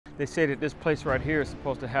They say that this place right here is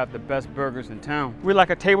supposed to have the best burgers in town. We'd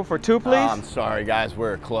like a table for two, please. I'm sorry, guys.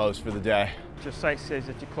 We're closed for the day. Your site says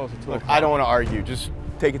that you close at 2 Look, o'clock. I don't want to argue. Just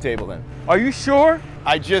take a table then. Are you sure?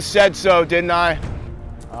 I just said so, didn't I?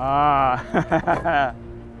 Ah.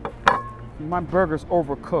 My burger's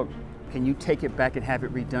overcooked. Can you take it back and have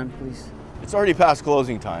it redone, please? It's already past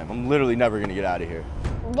closing time. I'm literally never going to get out of here.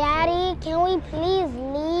 Daddy, can we please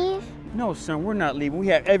leave? No, son, we're not leaving. We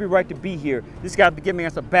have every right to be here. This guy's been giving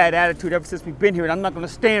us a bad attitude ever since we've been here, and I'm not going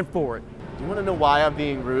to stand for it. Do you want to know why I'm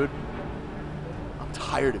being rude? I'm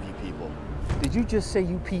tired of you people. Did you just say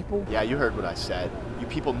you people? Yeah, you heard what I said. You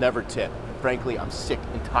people never tip. Frankly, I'm sick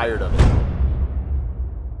and tired of it.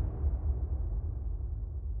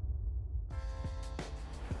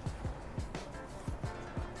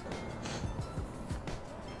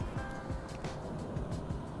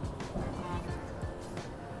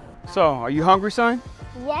 So, are you hungry, son?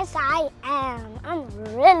 Yes, I am. I'm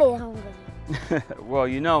really hungry. Well,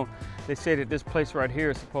 you know, they say that this place right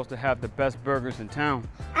here is supposed to have the best burgers in town.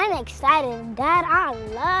 I'm excited, Dad. I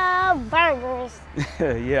love burgers.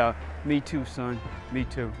 Yeah, me too, son. Me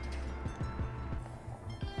too.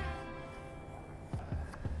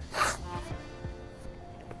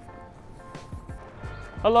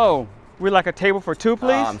 Hello. We'd like a table for two,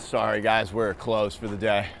 please. I'm sorry, guys. We're closed for the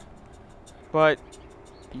day. But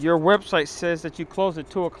your website says that you close at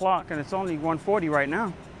 2 o'clock and it's only 1:40 right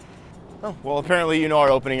now. Oh, well, apparently you know our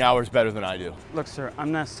opening hours better than I do. Look, sir,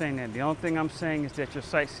 I'm not saying that. The only thing I'm saying is that your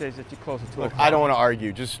site says that you close at 2 Look, o'clock. I don't want to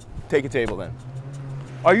argue. Just take a table then.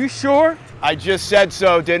 Are you sure? I just said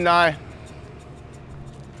so, didn't I?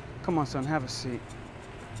 Come on, son, have a seat.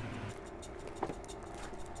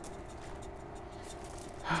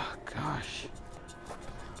 Oh, gosh.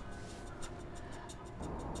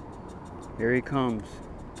 Here he comes.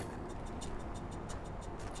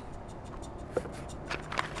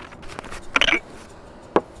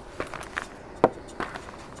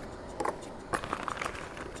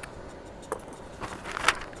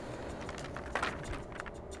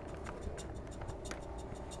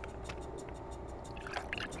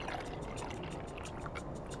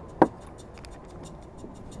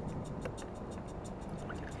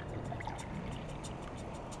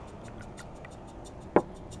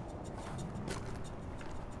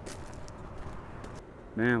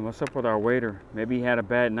 Man, what's up with our waiter? Maybe he had a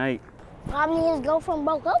bad night. Probably his girlfriend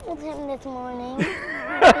broke up with him this morning.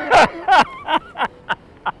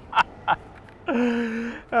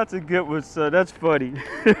 That's a good one, son. That's funny.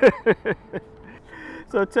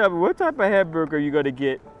 So tell me, what type of hamburger are you gonna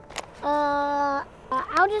get? I'll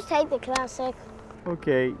just take the classic.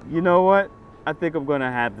 Okay, you know what? I think I'm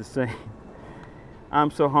gonna have the same.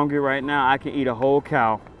 I'm so hungry right now, I can eat a whole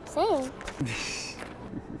cow. Same.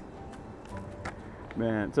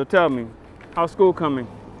 Man, so tell me, how's school coming?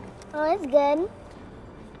 Oh, it's good.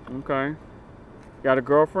 Okay. Got a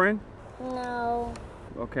girlfriend? No.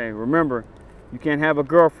 Okay, remember, you can't have a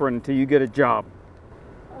girlfriend until you get a job.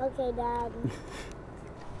 Okay, Dad.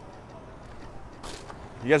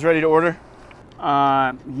 You guys ready to order?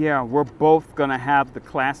 Yeah, we're both gonna have the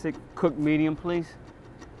classic cooked medium, please.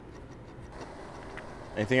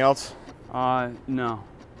 Anything else? No. All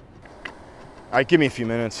right, give me a few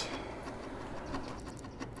minutes.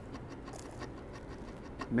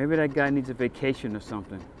 Maybe that guy needs a vacation or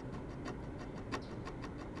something.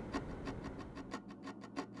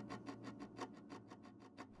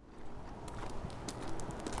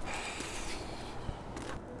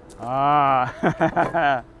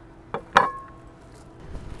 Ah.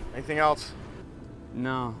 Anything else?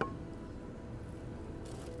 No.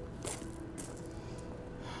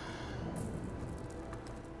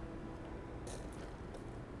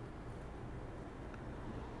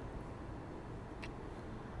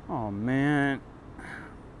 Oh man,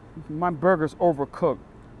 my burger's overcooked.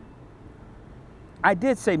 I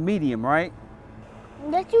did say medium, right?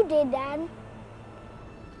 Yes, you did, Dad.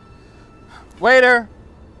 Waiter!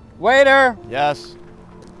 Waiter! Yes.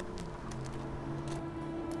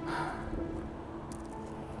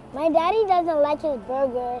 My daddy doesn't like his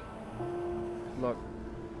burger. Look,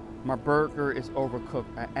 my burger is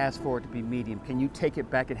overcooked. I asked for it to be medium. Can you take it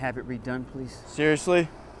back and have it redone, please? Seriously?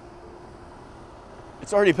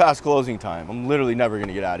 It's already past closing time. I'm literally never going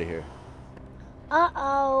to get out of here.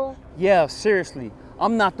 Uh-oh. Yeah, seriously.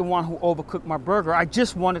 I'm not the one who overcooked my burger. I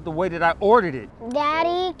just wanted the way that I ordered it.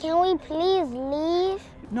 Daddy, can we please leave?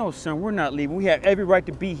 No, son, we're not leaving. We have every right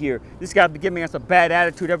to be here. This guy's been giving us a bad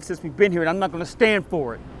attitude ever since we've been here, and I'm not going to stand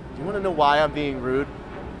for it. Do you want to know why I'm being rude?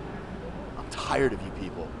 I'm tired of you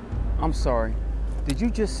people. I'm sorry. Did you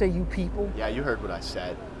just say you people? Yeah, you heard what I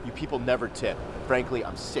said. You people never tip. Frankly,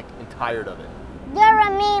 I'm sick and tired of it. You're a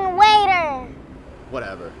mean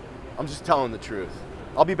Whatever. I'm just telling the truth.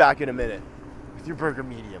 I'll be back in a minute with your burger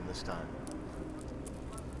medium this time.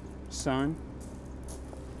 Son,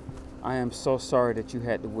 I am so sorry that you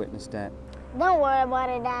had to witness that. Don't worry about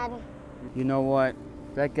it, Dad. You know what?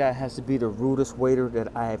 That guy has to be the rudest waiter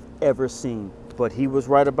that I have ever seen. But he was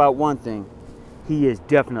right about one thing. He is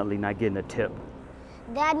definitely not getting a tip.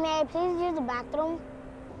 Dad, may I please use the bathroom?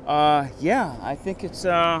 Yeah, I think it's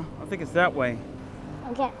that way.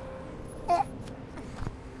 Okay.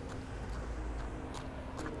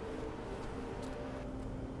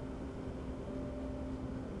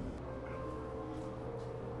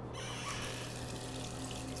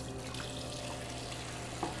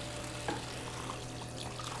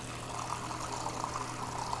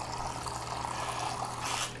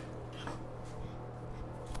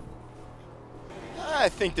 I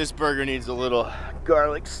think this burger needs a little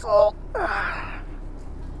garlic salt.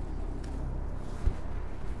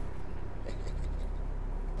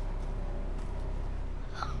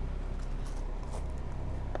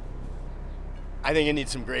 I think it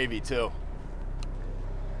needs some gravy too.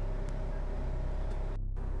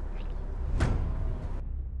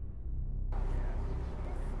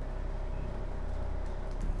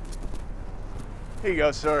 Here you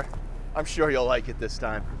go, sir. I'm sure you'll like it this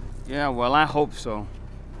time. Yeah, well, I hope so.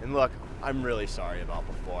 And look, I'm really sorry about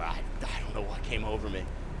before. I don't know what came over me.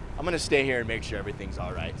 I'm gonna stay here and make sure everything's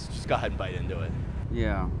all right. So just go ahead and bite into it.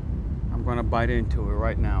 Yeah, I'm gonna bite into it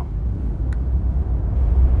right now.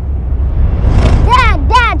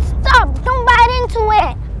 Dad, stop! Don't bite into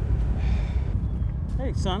it!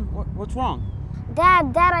 Hey, son, what's wrong?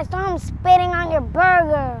 Dad, I saw him spitting on your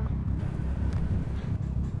burger.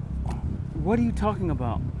 What are you talking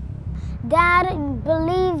about? Dad,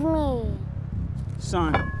 believe me.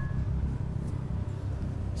 Son,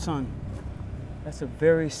 that's a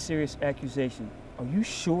very serious accusation. Are you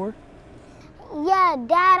sure? Yeah,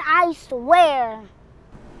 Dad, I swear.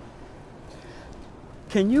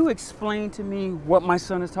 Can you explain to me what my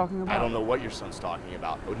son is talking about? I don't know what your son's talking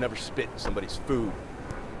about. I would never spit in somebody's food.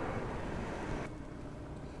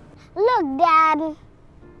 Look, Dad. Oh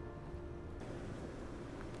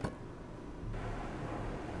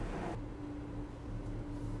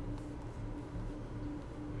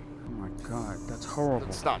my God, that's horrible.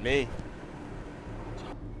 It's not me.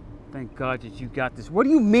 Thank God that you got this. What do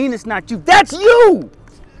you mean it's not you? That's you!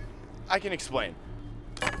 I can explain.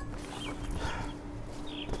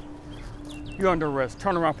 You're under arrest.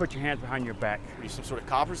 Turn around, put your hands behind your back. Are you some sort of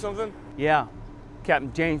cop or something? Yeah,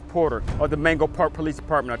 Captain James Porter of the Mango Park Police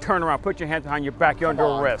Department. Now turn around, put your hands behind your back. You're under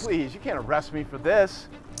arrest. Please, you can't arrest me for this.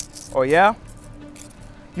 Oh yeah?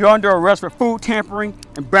 You're under arrest for food tampering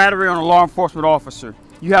and battery on a law enforcement officer.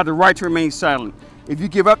 You have the right to remain silent. If you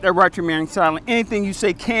give up that right to remain silent, anything you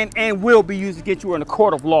say can and will be used against you in a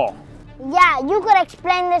court of law. Yeah, you could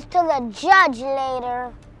explain this to the judge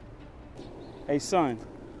later. Hey son,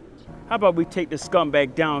 how about we take this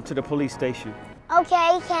scumbag down to the police station?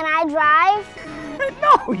 Okay, can I drive?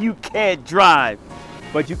 No, you can't drive,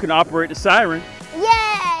 but you can operate the siren.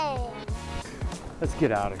 Yay! Let's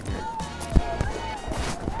get out of here.